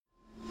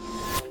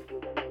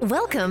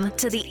Welcome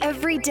to the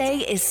Everyday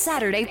is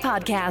Saturday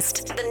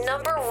podcast, the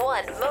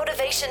 #1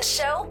 motivation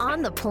show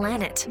on the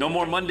planet. No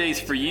more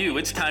Mondays for you.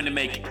 It's time to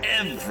make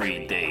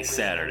every day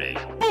Saturday.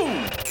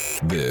 Boom!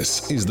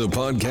 This is the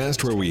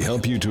podcast where we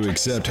help you to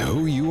accept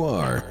who you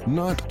are,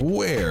 not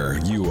where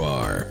you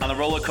are. On the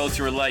roller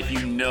coaster of life,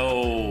 you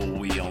know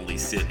we only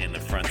sit in the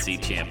front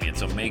seat, champion.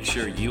 So make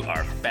sure you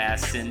are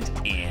fastened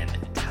and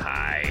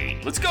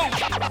tight. Let's go!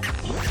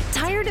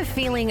 Tired of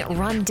feeling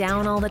run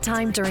down all the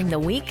time during the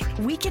week?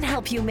 We can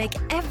help you make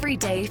every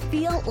day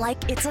feel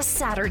like it's a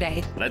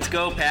Saturday. Let's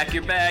go, pack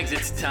your bags.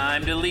 It's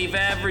time to leave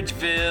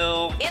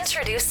Averageville.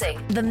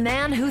 Introducing the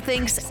man who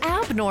thinks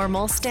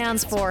abnormal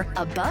stands for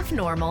above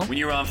normal. When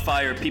you're on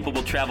fire, people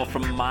will travel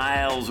from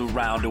miles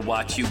around to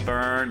watch you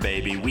burn,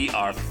 baby. We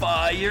are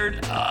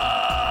fired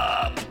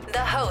up. The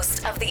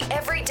host of the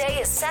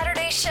Everyday is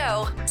Saturday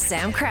show,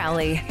 Sam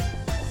Crowley.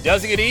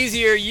 Doesn't get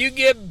easier, you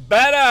get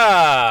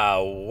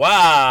better.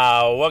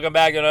 Wow. Welcome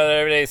back to another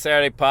Everyday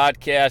Saturday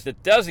podcast.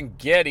 It doesn't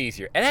get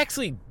easier. It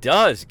actually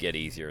does get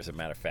easier, as a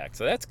matter of fact.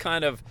 So that's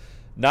kind of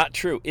not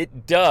true.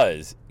 It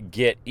does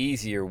get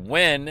easier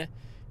when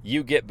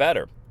you get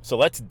better. So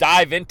let's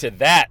dive into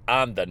that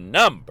on the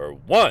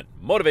 #1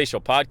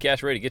 motivational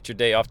podcast, ready to get your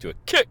day off to a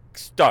kick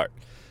start.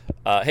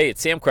 Hey,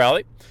 it's Sam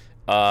Crowley.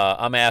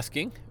 I'm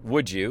asking,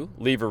 would you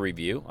leave a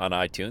review on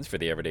iTunes for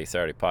the Everyday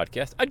Saturday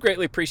podcast? I'd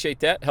greatly appreciate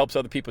that. Helps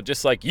other people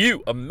just like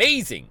you.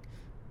 Amazing.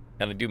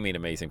 And I do mean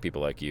amazing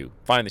people like you.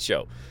 Find the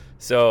show.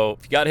 So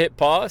if you got to hit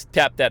pause,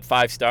 tap that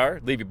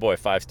 5-star. Leave your boy a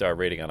 5-star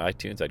rating on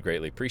iTunes. I'd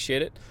greatly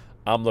appreciate it.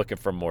 I'm looking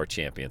for more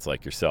champions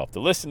like yourself to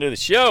listen to the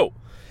show.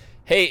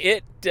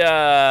 Hey,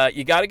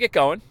 you got to get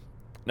going.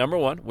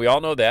 #1, we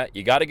all know that.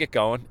 You got to get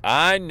going.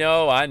 I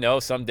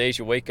know. Some days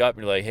you wake up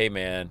and you're like, hey,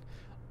 man,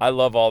 I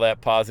love all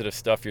that positive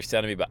stuff you're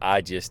sending me, but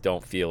I just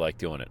don't feel like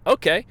doing it.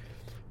 Okay,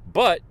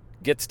 but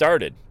get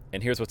started,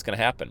 and here's what's going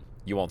to happen.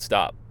 You won't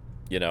stop.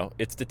 You know,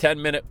 it's the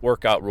 10-minute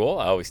workout rule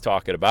I always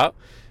talk it about.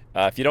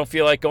 If you don't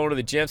feel like going to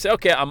the gym, say,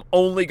 okay, I'm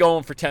only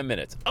going for 10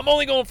 minutes. I'm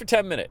only going for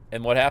 10 minutes.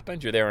 And what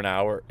happens? You're there an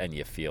hour, and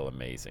you feel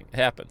amazing. It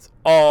happens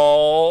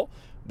all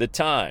the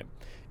time.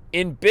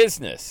 In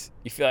business,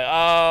 you feel like,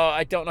 oh,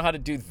 I don't know how to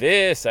do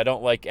this. I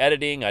don't like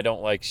editing. I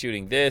don't like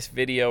shooting this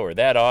video or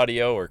that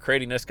audio or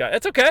creating this guy.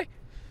 That's okay.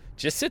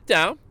 Just sit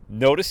down,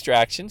 no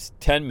distractions,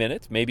 10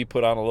 minutes, maybe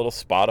put on a little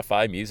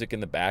Spotify music in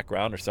the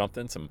background or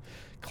something, some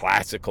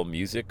classical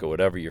music or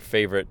whatever your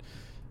favorite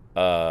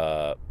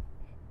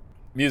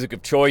music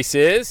of choice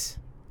is,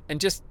 and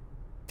just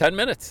 10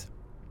 minutes.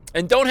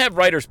 And don't have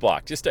writer's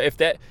block. Just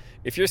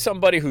if you're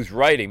somebody who's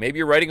writing, maybe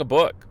you're writing a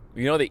book.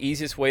 You know the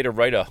easiest way to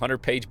write a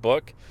 100-page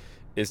book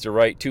is to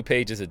write 2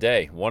 pages a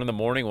day, 1 in the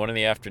morning, 1 in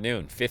the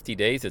afternoon. 50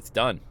 days, it's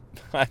done.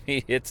 I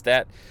mean, it's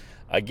that.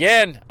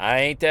 Again, I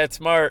ain't that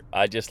smart.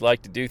 I just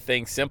like to do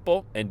things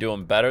simple and do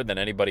them better than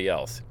anybody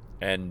else.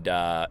 And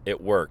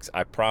it works.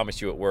 I promise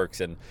you it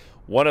works. And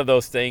one of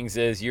those things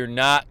is you're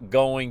not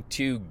going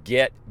to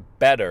get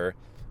better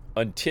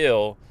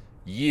until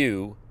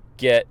you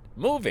get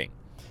moving.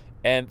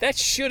 And that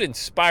should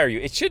inspire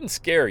you. It shouldn't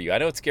scare you. I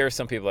know it scares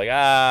some people, like,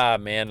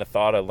 man, the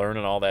thought of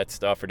learning all that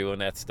stuff or doing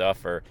that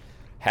stuff or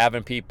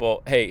having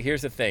people. Hey,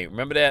 here's the thing.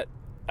 Remember that?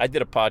 I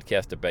did a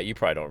podcast, I bet you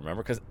probably don't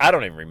remember, because I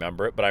don't even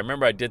remember it, but I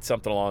remember I did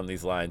something along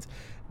these lines.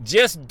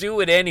 Just do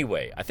it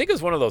anyway. I think it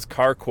was one of those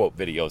car quote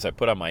videos I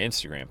put on my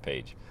Instagram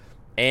page.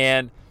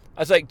 And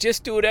I was like,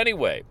 just do it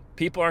anyway.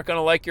 People aren't going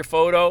to like your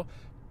photo.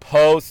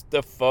 Post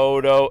the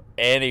photo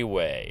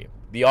anyway.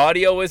 The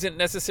audio isn't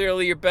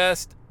necessarily your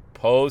best.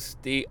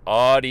 Post the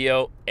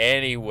audio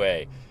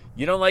anyway.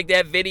 You don't like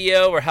that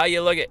video or how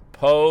you look at it?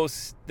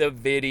 Post the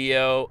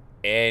video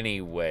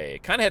anyway.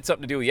 It kind of had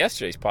something to do with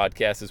yesterday's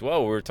podcast as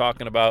well. We were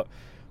talking about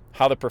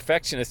how the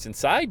perfectionist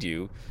inside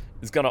you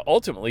is going to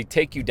ultimately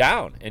take you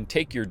down and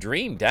take your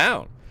dream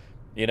down.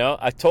 You know,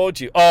 I told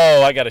you,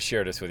 I got to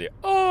share this with you.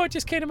 It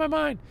just came to my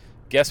mind.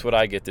 Guess what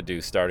I get to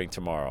do starting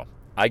tomorrow?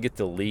 I get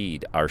to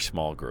lead our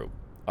small group.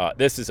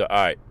 This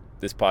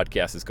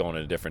podcast is going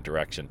in a different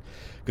direction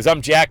because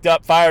I'm jacked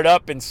up, fired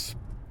up,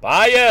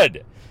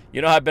 inspired.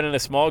 You know, I've been in a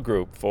small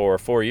group for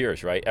 4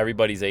 years, right?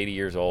 Everybody's 80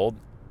 years old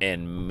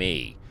and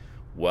me.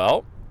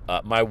 Well,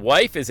 my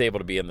wife is able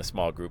to be in the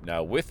small group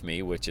now with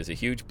me, which is a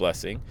huge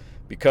blessing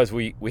because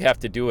we have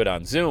to do it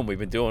on Zoom. We've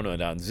been doing it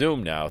on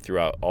Zoom now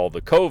throughout all the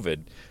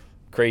COVID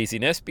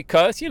craziness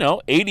because,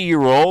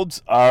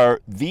 80-year-olds are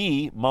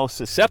the most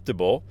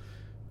susceptible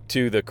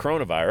to the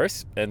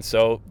coronavirus, and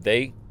so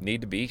they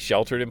need to be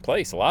sheltered in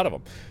place, a lot of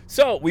them.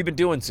 So we've been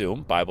doing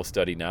Zoom Bible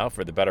study now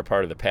for the better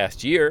part of the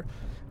past year.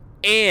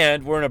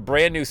 And we're in a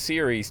brand new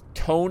series.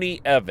 Tony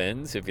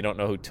Evans, if you don't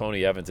know who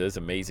Tony Evans is,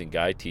 amazing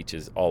guy,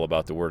 teaches all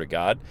about the Word of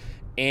God.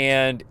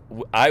 And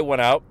I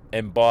went out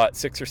and bought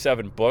 6 or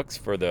 7 books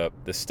for the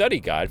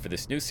study guide for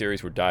this new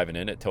series we're diving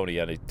in at.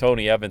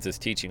 Tony Evans is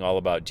teaching all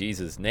about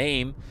Jesus'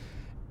 name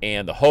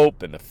and the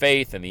hope and the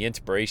faith and the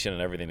inspiration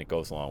and everything that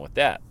goes along with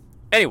that.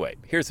 Anyway,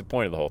 here's the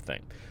point of the whole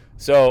thing.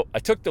 So I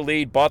took the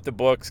lead, bought the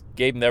books,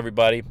 gave them to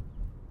everybody,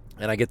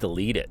 and I get to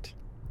lead it.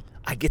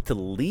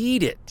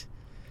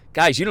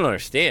 Guys, you don't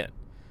understand.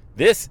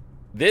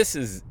 This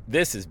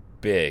is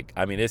big.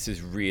 I mean, this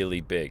is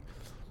really big.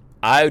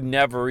 I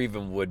never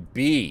even would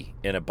be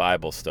in a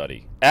Bible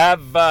study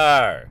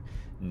ever.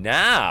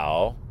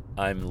 Now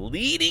I'm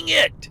leading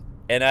it,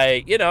 and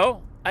I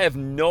have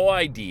no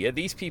idea.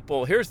 These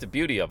people, here's the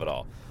beauty of it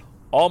all.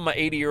 All my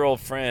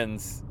 80-year-old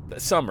friends,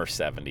 some are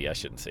 70. I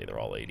shouldn't say they're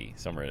all 80.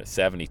 Some are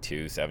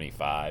 72,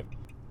 75.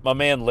 My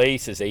man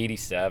Lace is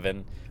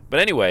 87. But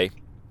anyway,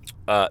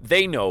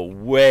 they know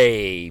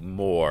way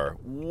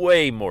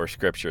more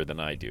scripture than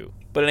I do.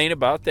 But it ain't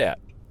about that.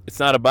 It's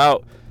not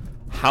about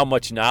how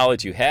much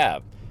knowledge you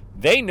have.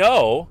 They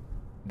know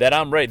that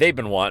I'm ready. They've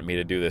been wanting me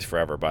to do this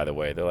forever, by the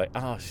way. They're like,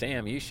 oh,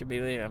 Sam, you should be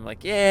leading. I'm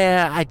like,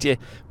 yeah, I did.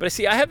 But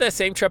see, I have that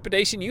same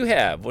trepidation you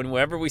have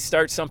whenever we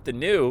start something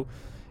new.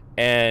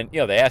 And,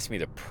 they ask me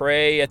to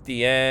pray at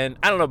the end.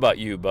 I don't know about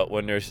you, but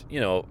when there's,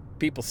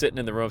 people sitting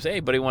in the room say, hey,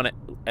 buddy, want to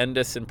end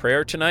us in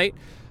prayer tonight?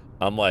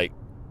 I'm like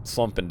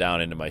slumping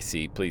down into my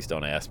seat. Please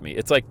don't ask me.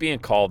 It's like being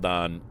called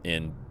on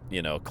in,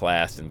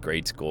 class in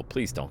grade school.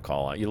 Please don't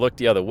call on. You look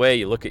the other way.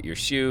 You look at your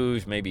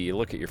shoes. Maybe you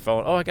look at your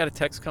phone. Oh, I got a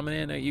text coming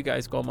in. You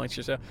guys go amongst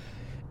yourself.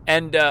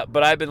 And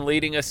but I've been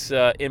leading us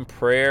in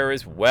prayer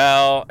as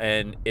well.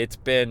 And it's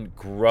been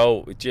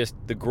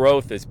the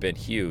growth has been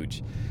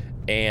huge.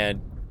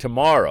 And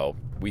tomorrow,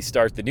 we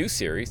start the new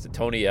series, the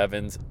Tony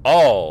Evans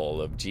All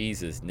of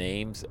Jesus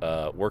Names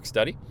work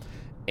study.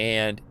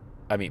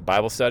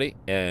 Bible study.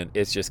 And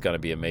it's just going to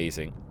be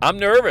amazing. I'm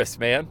nervous,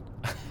 man,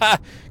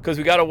 because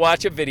we got to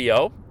watch a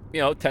video,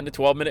 10 to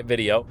 12 minute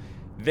video.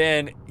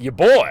 Then your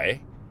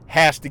boy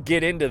has to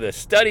get into the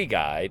study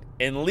guide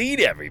and lead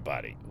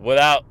everybody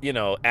without,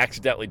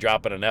 accidentally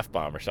dropping an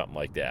F-bomb or something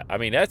like that. I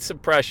mean, that's some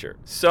pressure.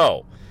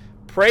 So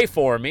pray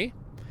for me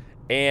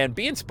and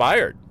be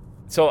inspired.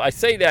 So I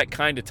say that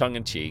kind of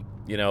tongue-in-cheek,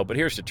 but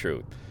here's the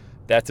truth.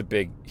 That's a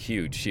big,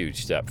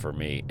 huge step for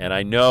me. And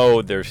I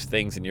know there's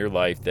things in your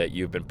life that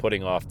you've been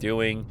putting off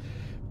doing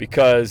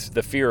because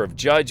the fear of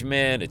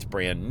judgment, it's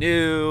brand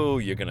new,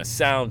 you're going to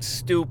sound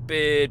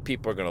stupid,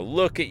 people are going to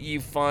look at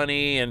you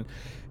funny. And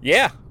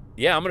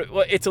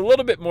it's a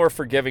little bit more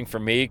forgiving for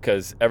me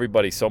because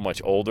everybody's so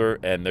much older,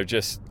 and they're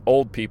just,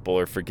 old people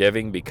are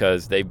forgiving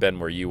because they've been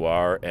where you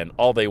are, and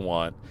all they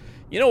want,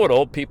 what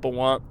old people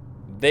want?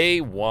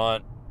 They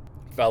want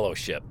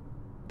fellowship.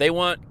 They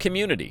want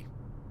community.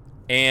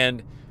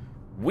 And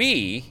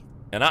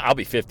I'll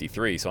be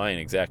 53, so I ain't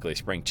exactly a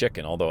spring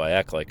chicken, although I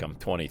act like I'm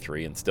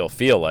 23 and still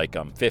feel like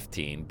I'm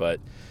 15.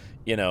 But,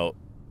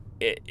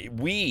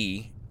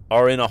 we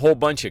are in a whole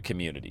bunch of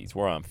communities.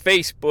 We're on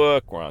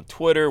Facebook, we're on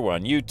Twitter, we're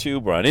on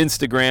YouTube, we're on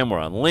Instagram, we're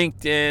on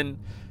LinkedIn,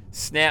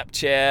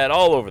 Snapchat,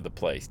 all over the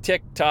place,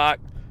 TikTok.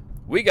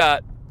 We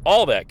got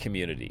all that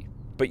community,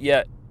 but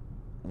yet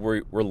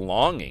we're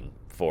longing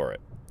for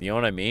it. You know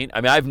what I mean?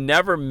 I've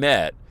never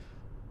met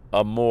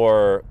a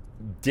more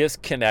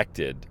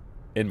disconnected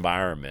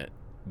environment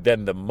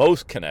than the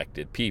most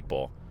connected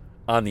people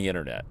on the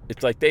internet.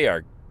 It's like they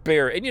are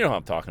bare, and you know what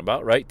I'm talking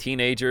about, right?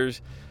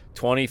 Teenagers,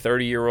 20,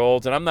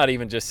 30-year-olds, and I'm not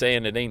even just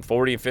saying it ain't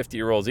 40 and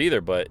 50-year-olds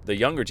either, but the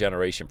younger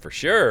generation for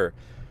sure,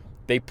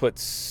 they put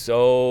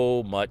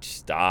so much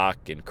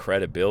stock and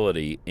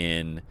credibility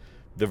in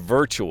the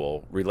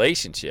virtual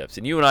relationships.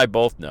 And you and I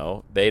both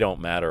know they don't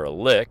matter a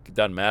lick. It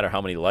doesn't matter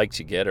how many likes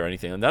you get or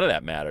anything. None of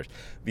that matters.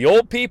 The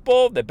old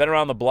people that have been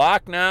around the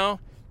block now,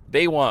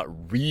 they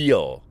want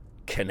real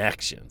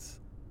connections.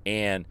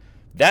 And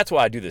that's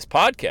why I do this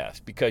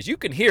podcast, because you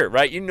can hear it,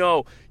 right? You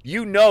know,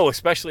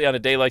 especially on a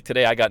day like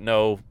today, I got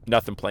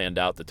nothing planned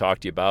out to talk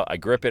to you about. I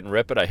grip it and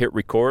rip it. I hit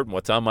record, and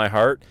what's on my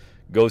heart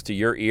goes to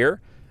your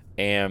ear.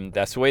 And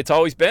that's the way it's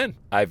always been.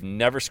 I've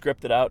never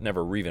scripted out,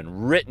 never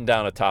even written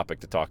down a topic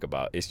to talk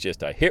about. It's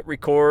just I hit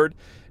record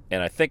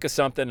and I think of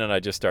something and I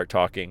just start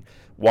talking.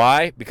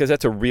 Why? Because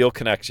that's a real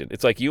connection.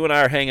 It's like you and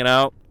I are hanging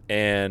out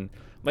and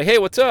I'm like, hey,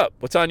 what's up?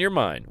 What's on your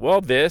mind?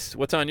 Well, this.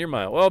 What's on your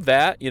mind? Well,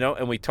 that,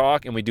 and we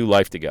talk and we do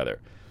life together.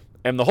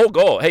 And the whole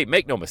goal, hey,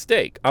 make no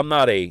mistake, I'm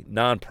not a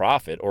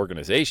nonprofit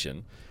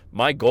organization.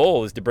 My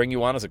goal is to bring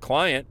you on as a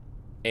client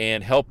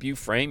and help you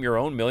frame your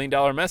own $1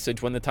 million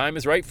message when the time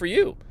is right for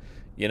you.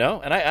 And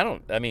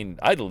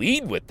I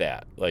lead with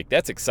that. Like,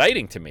 that's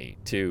exciting to me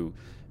to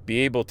be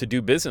able to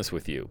do business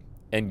with you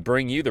and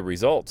bring you the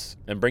results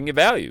and bring you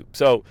value.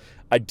 So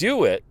I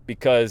do it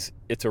because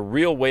it's a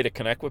real way to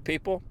connect with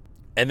people.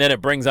 And then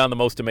it brings on the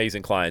most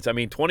amazing clients.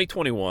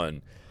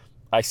 2021,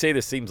 I say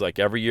this seems like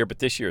every year, but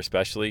this year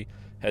especially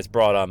has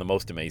brought on the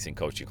most amazing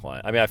coaching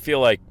client. I feel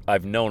like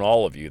I've known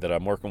all of you that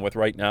I'm working with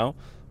right now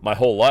my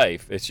whole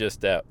life. It's just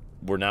that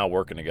we're now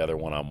working together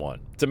one-on-one.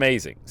 It's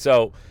amazing.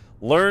 So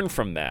learn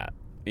from that.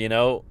 You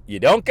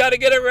don't got to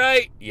get it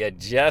right. You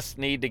just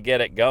need to get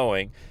it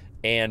going.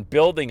 And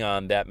building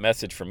on that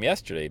message from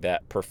yesterday,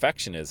 that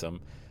perfectionism,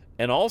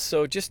 and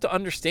also just to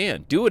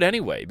understand, do it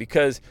anyway,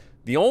 because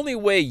the only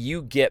way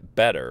you get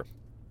better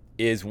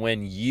is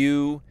when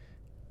you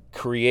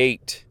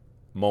create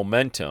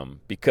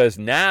momentum, because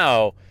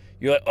now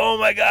you're like, oh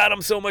my God,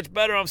 I'm so much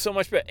better.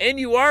 And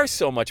you are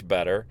so much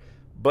better,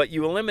 But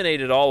you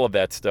eliminated all of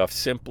that stuff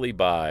simply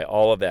by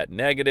all of that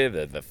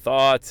negative, the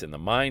thoughts and the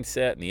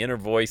mindset and the inner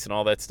voice and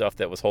all that stuff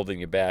that was holding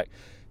you back,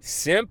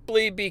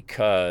 simply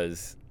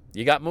because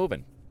you got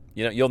moving.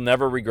 You know, you will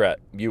never regret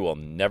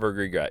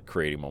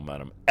creating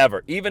momentum,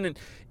 ever. Even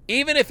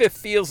if it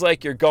feels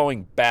like you're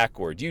going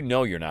backwards, you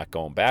know you're not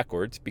going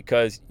backwards,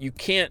 because you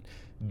can't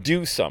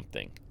do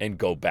something and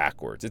go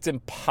backwards. It's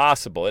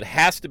impossible. It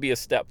has to be a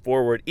step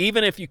forward,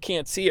 even if you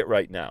can't see it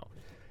right now.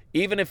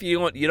 Even if you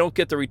don't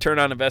get the return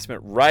on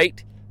investment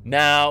right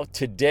now,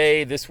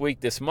 today, this week,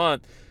 this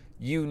month,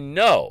 you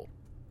know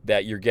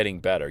that you're getting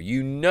better.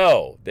 You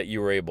know that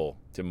you were able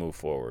to move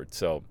forward.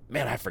 So,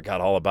 man, I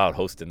forgot all about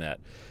hosting that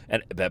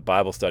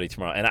Bible study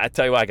tomorrow. And I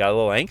tell you what, I got a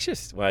little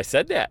anxious when I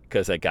said that,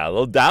 because I got a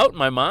little doubt in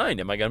my mind.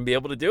 Am I going to be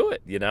able to do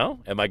it?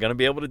 Am I going to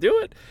be able to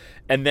do it?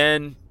 And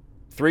then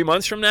 3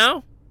 months from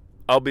now,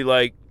 I'll be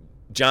like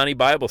Johnny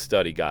Bible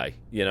study guy,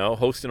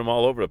 hosting them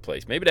all over the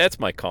place. Maybe that's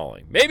my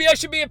calling. Maybe I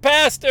should be a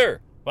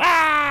pastor.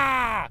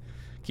 Ah!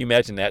 Can you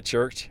imagine that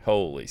church?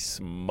 Holy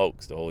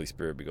smokes, the Holy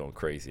Spirit would be going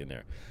crazy in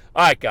there.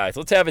 All right, guys,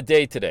 let's have a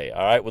day today,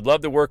 all right? Would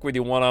love to work with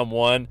you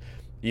one-on-one.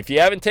 If you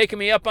haven't taken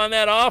me up on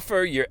that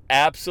offer, you're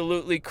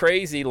absolutely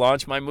crazy.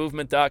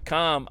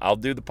 LaunchMyMovement.com. I'll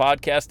do the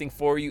podcasting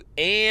for you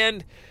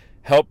and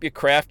help you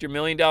craft your $1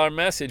 million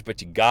message,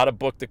 but you got to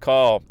book the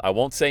call. I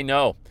won't say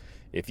no.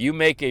 If you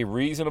make a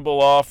reasonable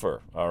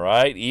offer, all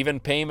right, even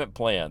payment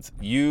plans,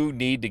 you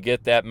need to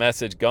get that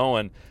message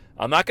going.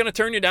 I'm not going to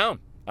turn you down.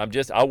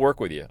 I'll work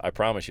with you. I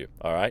promise you.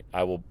 All right.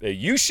 I will.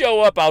 You show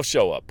up, I'll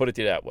show up. Put it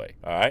that way.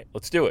 All right.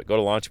 Let's do it. Go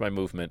to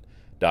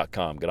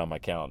launchmymovement.com. Get on my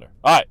calendar.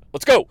 All right.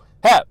 Let's go.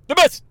 Have the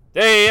best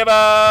day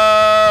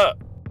ever.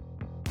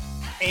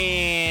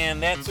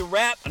 And that's a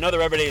wrap.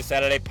 Another Everyday is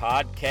Saturday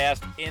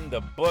podcast in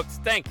the books.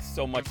 Thanks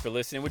so much for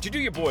listening. Would you do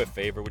your boy a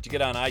favor? Would you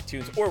get on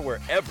iTunes or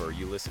wherever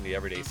you listen to the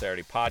Everyday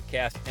Saturday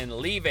podcast and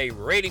leave a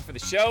rating for the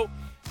show?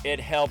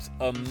 It helps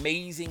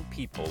amazing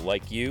people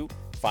like you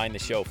find the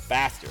show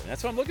faster. And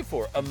that's what I'm looking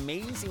for,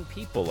 amazing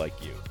people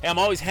like you. Hey, I'm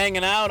always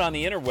hanging out on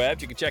the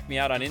interwebs. You can check me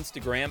out on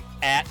Instagram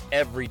at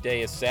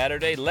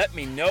EverydayIsSaturday. Let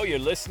me know you're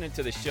listening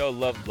to the show.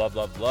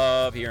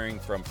 Love hearing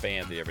from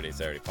fans of the Everyday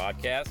Saturday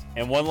podcast.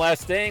 And one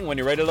last thing, when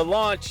you're ready to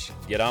launch,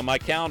 get on my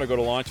calendar, go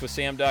to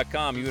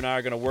launchwithsam.com. You and I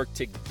are going to work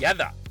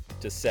together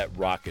to set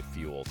rocket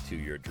fuel to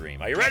your dream.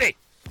 Are you ready?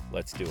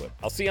 Let's do it.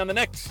 I'll see you on the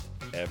next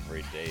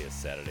Everyday is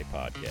Saturday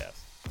podcast.